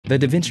The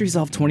DaVinci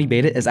Resolve 20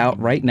 beta is out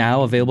right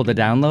now, available to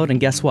download, and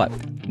guess what?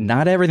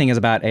 Not everything is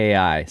about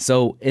AI.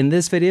 So in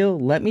this video,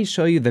 let me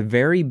show you the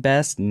very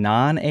best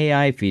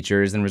non-AI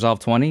features in Resolve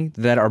 20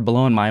 that are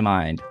blowing my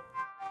mind.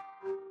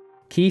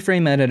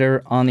 Keyframe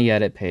editor on the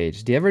edit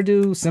page. Do you ever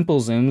do simple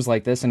zooms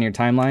like this on your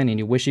timeline and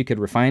you wish you could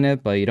refine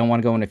it, but you don't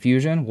want to go into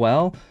Fusion?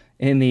 Well,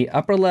 in the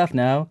upper left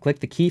now,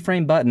 click the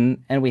keyframe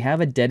button, and we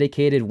have a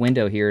dedicated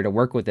window here to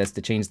work with this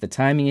to change the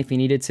timing if you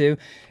needed to.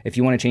 If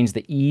you want to change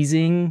the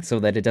easing so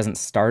that it doesn't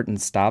start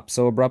and stop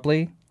so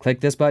abruptly,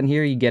 click this button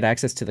here. You get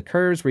access to the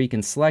curves where you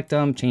can select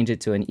them, change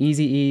it to an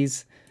easy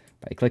ease.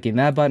 By clicking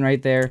that button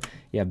right there,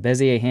 you have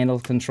Bezier handle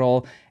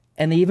control.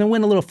 And they even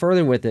went a little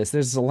further with this.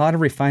 There's a lot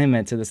of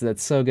refinement to this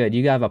that's so good.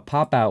 You have a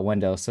pop-out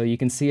window, so you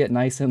can see it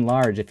nice and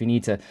large if you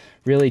need to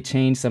really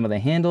change some of the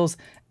handles,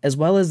 as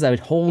well as a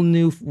whole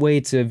new way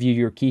to view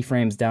your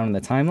keyframes down in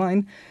the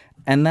timeline.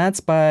 And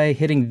that's by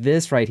hitting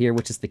this right here,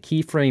 which is the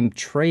keyframe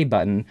tray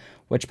button,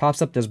 which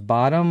pops up this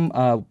bottom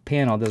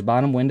panel, this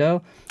bottom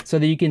window, so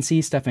that you can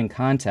see stuff in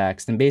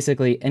context. And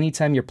basically,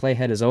 anytime your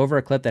playhead is over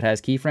a clip that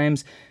has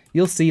keyframes,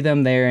 you'll see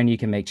them there and you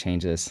can make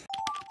changes.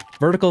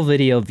 Vertical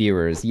video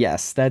viewers,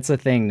 yes, that's a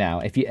thing now.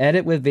 If you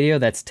edit with video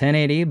that's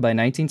 1080 by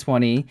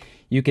 1920,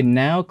 you can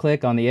now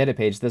click on the edit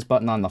page, this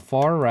button on the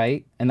far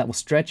right, and that will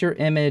stretch your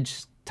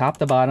image top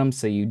to bottom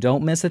so you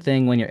don't miss a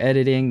thing when you're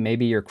editing.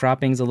 Maybe your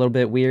cropping's a little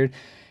bit weird.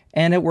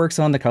 And it works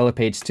on the color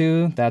page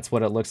too. That's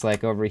what it looks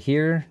like over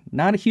here.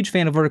 Not a huge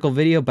fan of vertical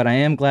video, but I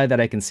am glad that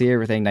I can see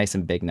everything nice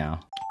and big now.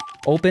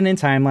 Open in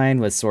timeline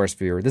with source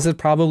viewer. This is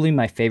probably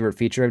my favorite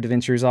feature of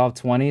DaVinci Resolve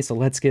 20, so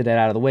let's get it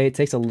out of the way. It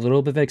takes a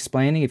little bit of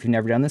explaining if you've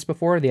never done this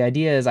before. The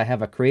idea is I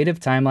have a creative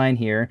timeline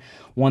here,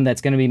 one that's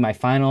going to be my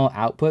final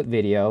output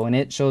video, and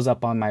it shows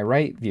up on my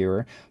right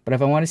viewer. But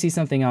if I want to see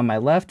something on my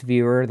left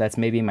viewer, that's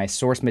maybe my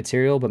source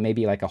material, but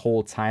maybe like a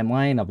whole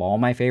timeline of all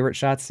my favorite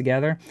shots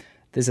together,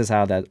 this is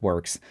how that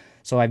works.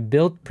 So I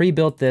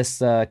pre-built this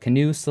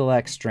canoe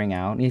select string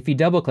out. And if you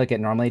double click it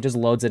normally, it just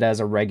loads it as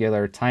a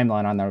regular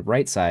timeline on the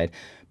right side.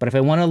 But if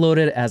I want to load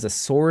it as a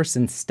source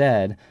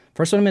instead,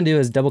 first what I'm going to do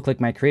is double click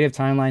my creative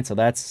timeline. So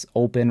that's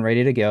open,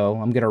 ready to go.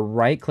 I'm going to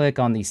right click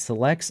on the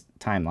select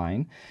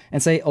timeline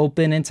and say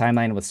open in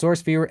timeline with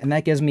source viewer. And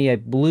that gives me a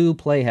blue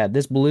playhead.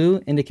 This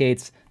blue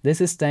indicates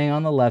this is staying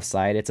on the left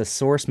side. It's a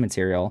source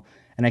material.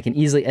 And I can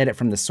easily edit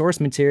from the source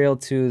material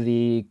to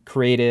the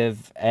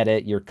creative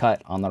edit your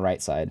cut on the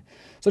right side.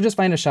 So just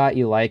find a shot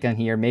you like on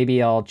here.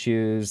 Maybe I'll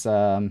choose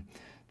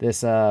this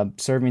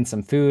serving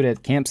some food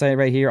at campsite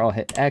right here. I'll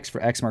hit X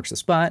for X marks the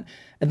spot.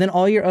 And then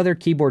all your other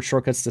keyboard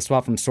shortcuts to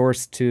swap from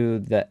source to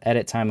the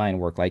edit timeline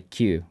work, like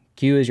Q.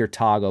 Q is your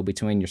toggle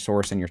between your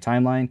source and your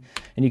timeline.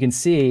 And you can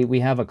see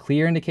we have a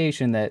clear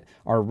indication that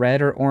our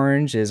red or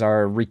orange is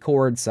our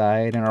record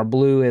side and our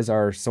blue is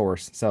our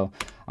source. So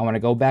I want to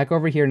go back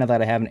over here now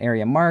that I have an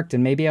area marked,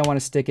 and maybe I want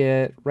to stick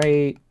it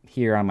right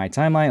here on my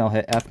timeline. I'll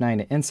hit F9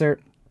 to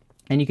insert.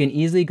 And you can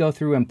easily go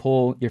through and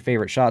pull your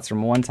favorite shots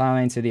from one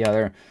timeline to the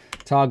other,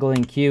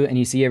 toggling Q, and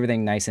you see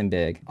everything nice and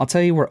big. I'll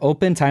tell you where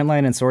open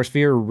timeline and source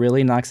viewer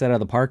really knocks it out of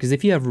the park, because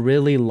if you have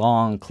really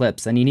long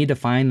clips and you need to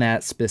find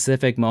that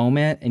specific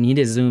moment and you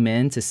need to zoom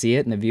in to see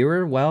it in the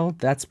viewer, well,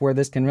 that's where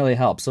this can really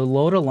help. So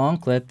load a long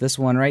clip. This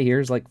one right here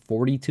is like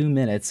 42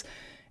 minutes.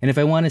 And if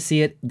I want to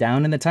see it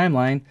down in the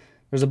timeline,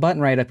 there's a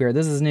button right up here.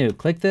 This is new.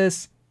 Click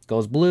this, it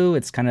goes blue.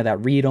 It's kind of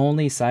that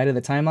read-only side of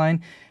the timeline.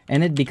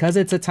 And because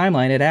it's a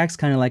timeline, it acts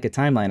kind of like a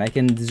timeline. I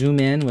can zoom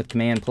in with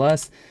Command+,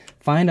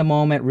 find a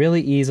moment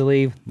really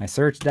easily, my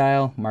search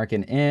dial,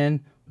 marking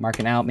in,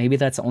 marking out. Maybe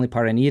that's the only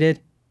part I needed.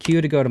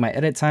 Q to go to my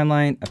edit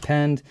timeline,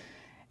 append,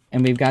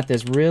 and we've got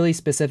this really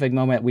specific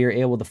moment we were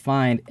able to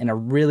find in a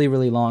really,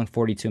 really long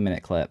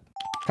 42-minute clip.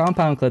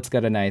 Compound clips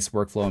got a nice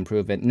workflow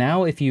improvement.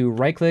 Now if you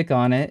right click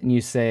on it and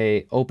you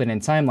say open in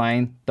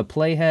timeline, the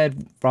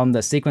playhead from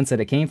the sequence that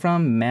it came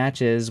from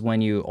matches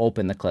when you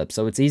open the clip.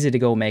 So it's easy to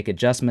go make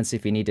adjustments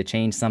if you need to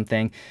change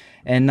something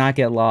and not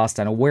get lost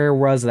on where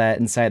was that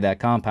inside that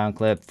compound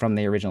clip from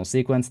the original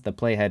sequence. The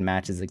playhead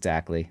matches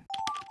exactly.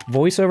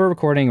 Voiceover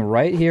recording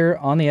right here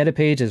on the edit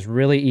page is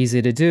really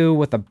easy to do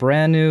with a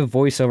brand new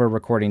voiceover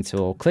recording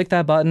tool. Click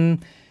that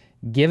button,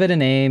 give it a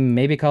name,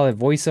 maybe call it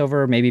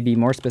voiceover, maybe be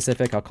more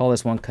specific. I'll call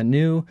this one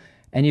canoe.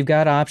 And you've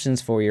got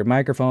options for your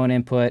microphone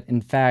input.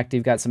 In fact,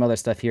 you've got some other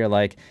stuff here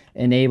like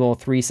enable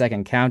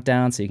 3-second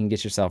countdown so you can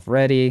get yourself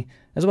ready,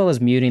 as well as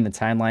muting the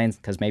timelines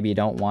because maybe you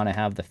don't want to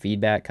have the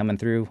feedback coming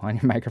through on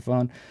your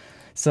microphone.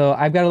 So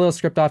I've got a little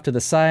script off to the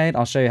side.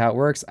 I'll show you how it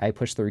works. I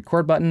push the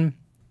record button.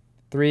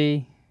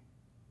 3,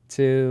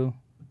 2,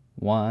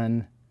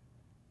 1.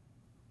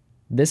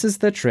 This is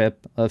the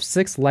trip of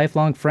 6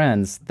 lifelong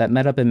friends that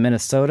met up in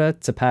Minnesota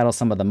to paddle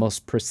some of the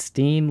most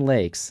pristine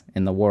lakes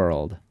in the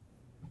world.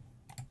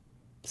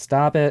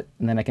 Stop it,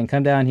 and then I can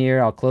come down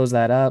here, I'll close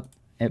that up.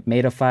 It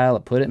made a file,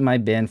 it put it in my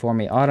bin for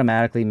me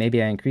automatically.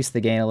 Maybe I increased the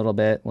gain a little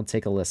bit. We'll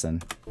take a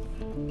listen.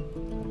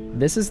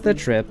 This is the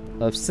trip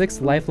of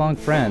 6 lifelong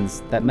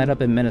friends that met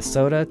up in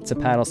Minnesota to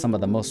paddle some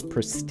of the most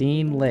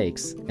pristine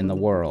lakes in the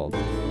world.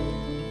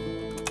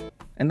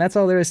 And that's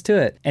all there is to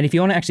it. And if you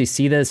want to actually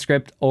see the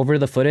script over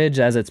the footage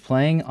as it's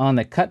playing, on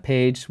the cut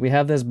page, we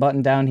have this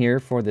button down here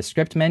for the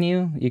script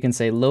menu. You can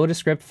say load a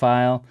script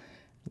file,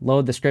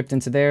 load the script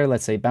into there.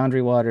 Let's say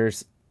Boundary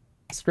Waters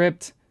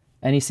script.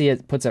 And you see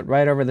it puts it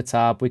right over the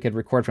top. We could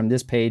record from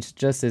this page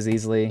just as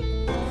easily.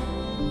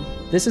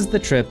 This is the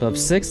trip of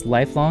 6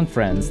 lifelong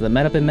friends that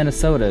met up in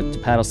Minnesota to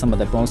paddle some of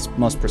the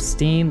most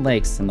pristine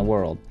lakes in the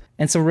world.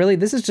 And so really,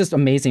 this is just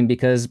amazing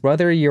because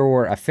whether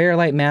you're a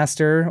Fairlight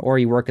master or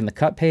you work in the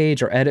cut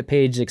page or edit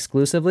page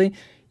exclusively,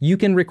 you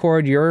can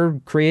record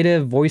your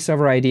creative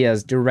voiceover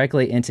ideas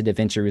directly into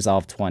DaVinci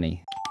Resolve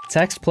 20.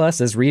 Text Plus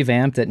is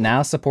revamped. It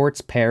now supports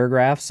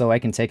paragraphs, so I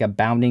can take a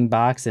bounding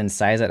box and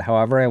size it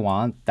however I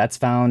want. That's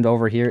found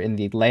over here in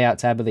the Layout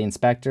tab of the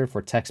inspector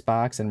for text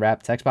box and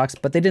wrap text box,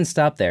 but they didn't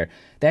stop there.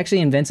 They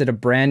actually invented a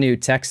brand new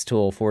text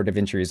tool for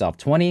DaVinci Resolve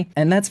 20,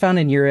 and that's found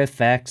in your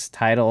effects,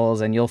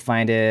 titles, and you'll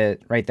find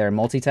it right there,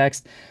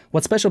 MultiText.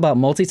 What's special about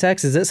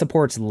MultiText is it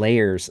supports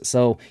layers,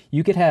 so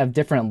you could have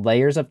different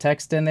layers of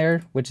text in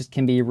there, which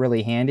can be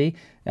really handy.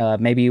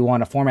 Maybe you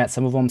want to format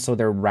some of them so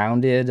they're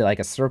rounded like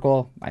a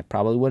circle. I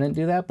probably wouldn't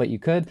do that, but you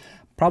could.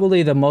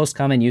 Probably the most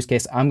common use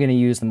case I'm going to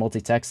use the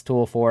MultiText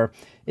tool for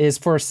is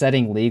for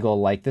setting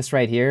legal, like this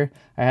right here.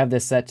 I have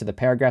this set to the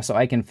paragraph so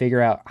I can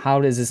figure out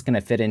how is this going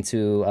to fit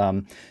into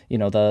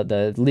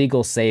the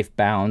legal safe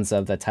bounds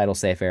of the title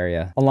safe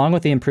area. Along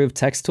with the improved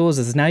text tools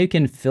is now you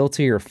can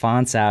filter your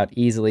fonts out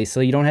easily so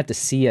you don't have to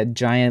see a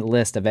giant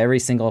list of every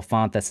single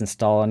font that's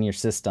installed on your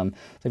system.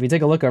 So if you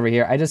take a look over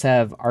here, I just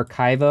have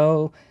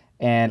Archivo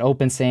and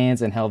Open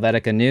Sans and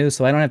Helvetica New,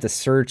 so I don't have to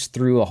search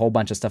through a whole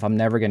bunch of stuff I'm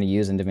never going to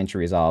use in DaVinci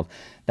Resolve.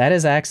 That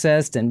is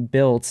accessed and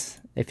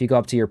built if you go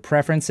up to your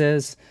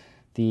preferences,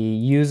 the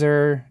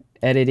user,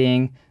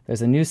 editing,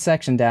 there's a new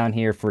section down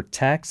here for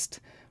text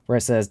where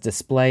it says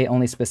display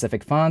only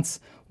specific fonts.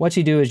 What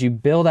you do is you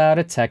build out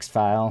a text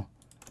file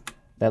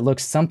that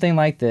looks something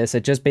like this.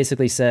 It just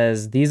basically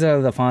says these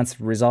are the fonts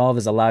Resolve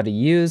is allowed to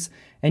use,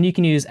 and you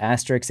can use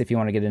asterisks if you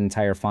want to get an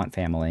entire font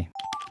family.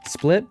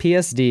 Split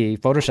PSD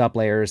Photoshop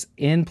layers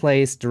in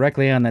place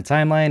directly on the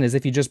timeline as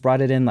if you just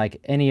brought it in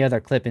like any other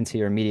clip into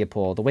your media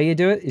pool. The way you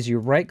do it is you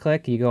right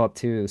click, you go up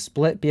to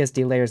split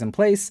PSD layers in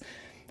place,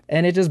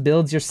 and it just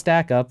builds your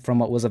stack up from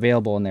what was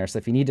available in there. So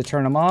if you need to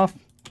turn them off,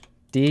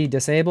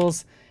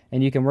 disables,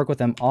 and you can work with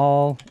them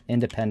all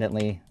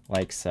independently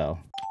like so.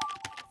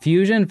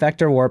 Fusion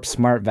Vector Warp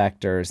Smart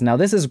Vectors. Now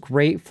this is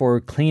great for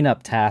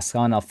cleanup tasks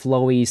on a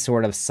flowy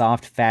sort of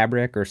soft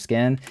fabric or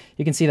skin.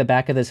 You can see the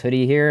back of this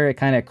hoodie here. It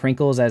kind of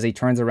crinkles as he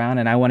turns around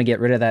and I want to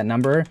get rid of that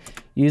number.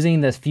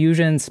 Using this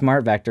Fusion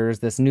Smart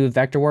Vectors, this new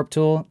vector warp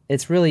tool,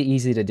 it's really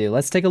easy to do.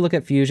 Let's take a look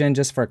at Fusion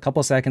just for a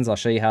couple seconds. I'll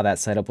show you how that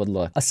setup would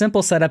look. A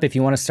simple setup if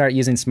you want to start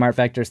using Smart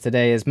Vectors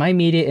today is my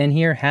media in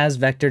here has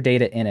vector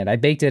data in it. I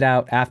baked it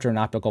out after an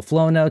optical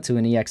flow node to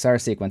an EXR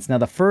sequence. Now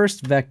the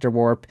first vector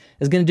warp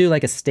is going to do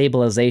like a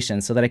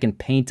stabilization so that I can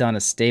paint on a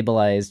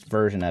stabilized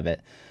version of it.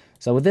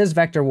 So with this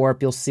vector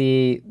warp, you'll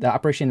see the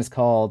operation is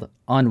called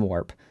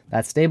unwarp.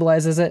 That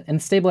stabilizes it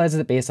and stabilizes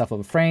it based off of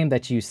a frame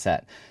that you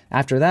set.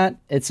 After that,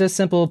 it's just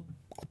simple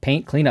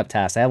paint cleanup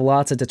tasks. I have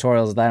lots of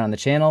tutorials of that on the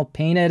channel.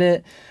 Painted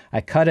it,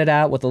 I cut it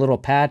out with a little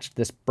patch.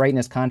 This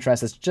brightness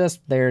contrast is just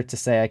there to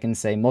say, I can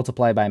say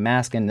multiply by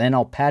mask, and then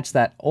I'll patch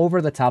that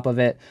over the top of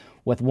it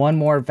with one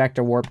more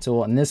vector warp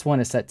tool, and this one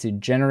is set to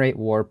generate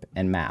warp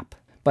and map.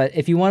 But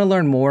if you want to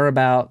learn more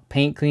about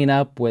paint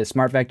cleanup with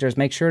Smart Vectors,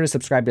 make sure to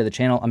subscribe to the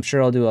channel. I'm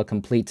sure I'll do a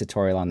complete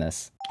tutorial on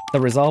this. The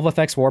Resolve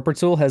Effects Warper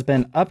tool has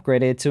been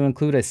upgraded to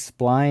include a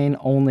spline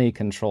only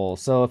control.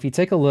 So if you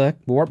take a look,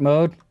 warp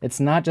mode, it's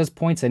not just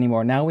points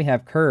anymore. Now we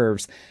have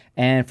curves.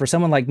 And for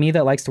someone like me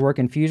that likes to work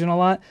in Fusion a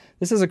lot,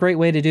 this is a great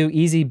way to do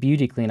easy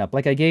beauty cleanup.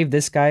 Like I gave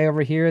this guy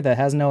over here that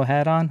has no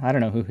hat on, I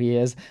don't know who he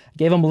is, I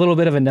gave him a little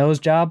bit of a nose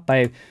job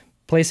by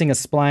placing a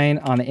spline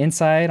on the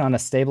inside on a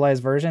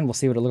stabilized version. We'll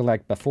see what it looked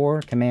like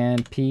before,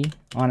 Command P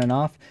on and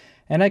off.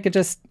 And I could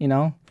just,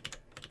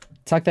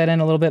 tuck that in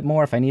a little bit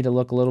more if I need to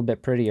look a little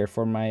bit prettier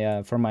for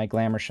my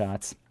glamour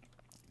shots.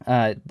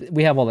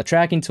 We have all the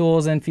tracking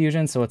tools in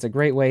Fusion, so it's a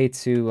great way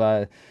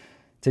to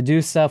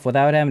do stuff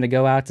without having to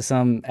go out to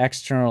some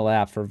external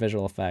app for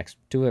visual effects.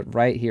 Do it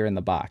right here in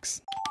the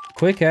box.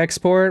 Quick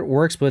Export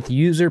works with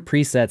user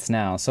presets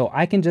now. So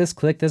I can just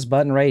click this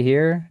button right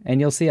here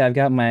and you'll see I've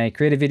got my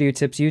Creative Video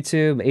Tips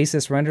YouTube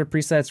ACES render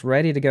presets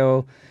ready to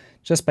go.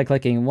 Just by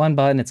clicking one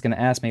button, it's going to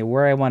ask me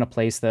where I want to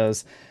place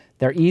those.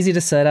 They're easy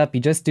to set up.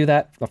 You just do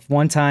that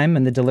one time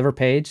in the deliver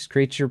page,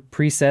 create your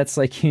presets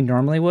like you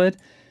normally would.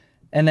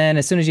 And then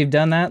as soon as you've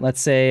done that,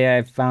 let's say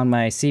I've found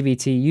my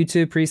CVT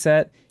YouTube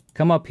preset,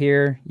 come up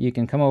here, you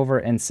can come over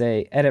and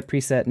say edit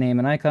preset name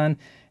and icon,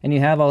 and you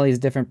have all these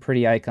different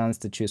pretty icons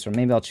to choose from.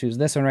 Maybe I'll choose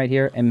this one right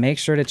here and make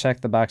sure to check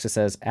the box that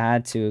says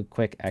add to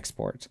quick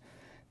export.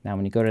 Now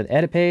when you go to the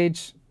edit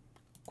page,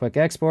 quick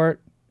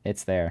export,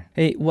 it's there.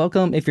 Hey,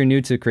 welcome if you're new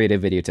to Creative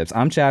Video Tips.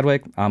 I'm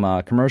Chadwick. I'm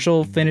a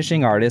commercial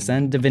finishing artist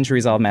and DaVinci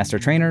Resolve Master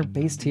Trainer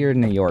based here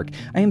in New York.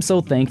 I am so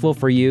thankful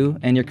for you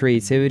and your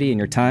creativity and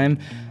your time.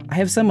 I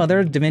have some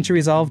other DaVinci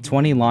Resolve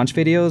 20 launch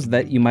videos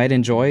that you might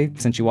enjoy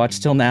since you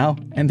watched till now,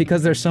 and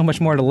because there's so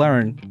much more to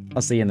learn,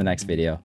 I'll see you in the next video.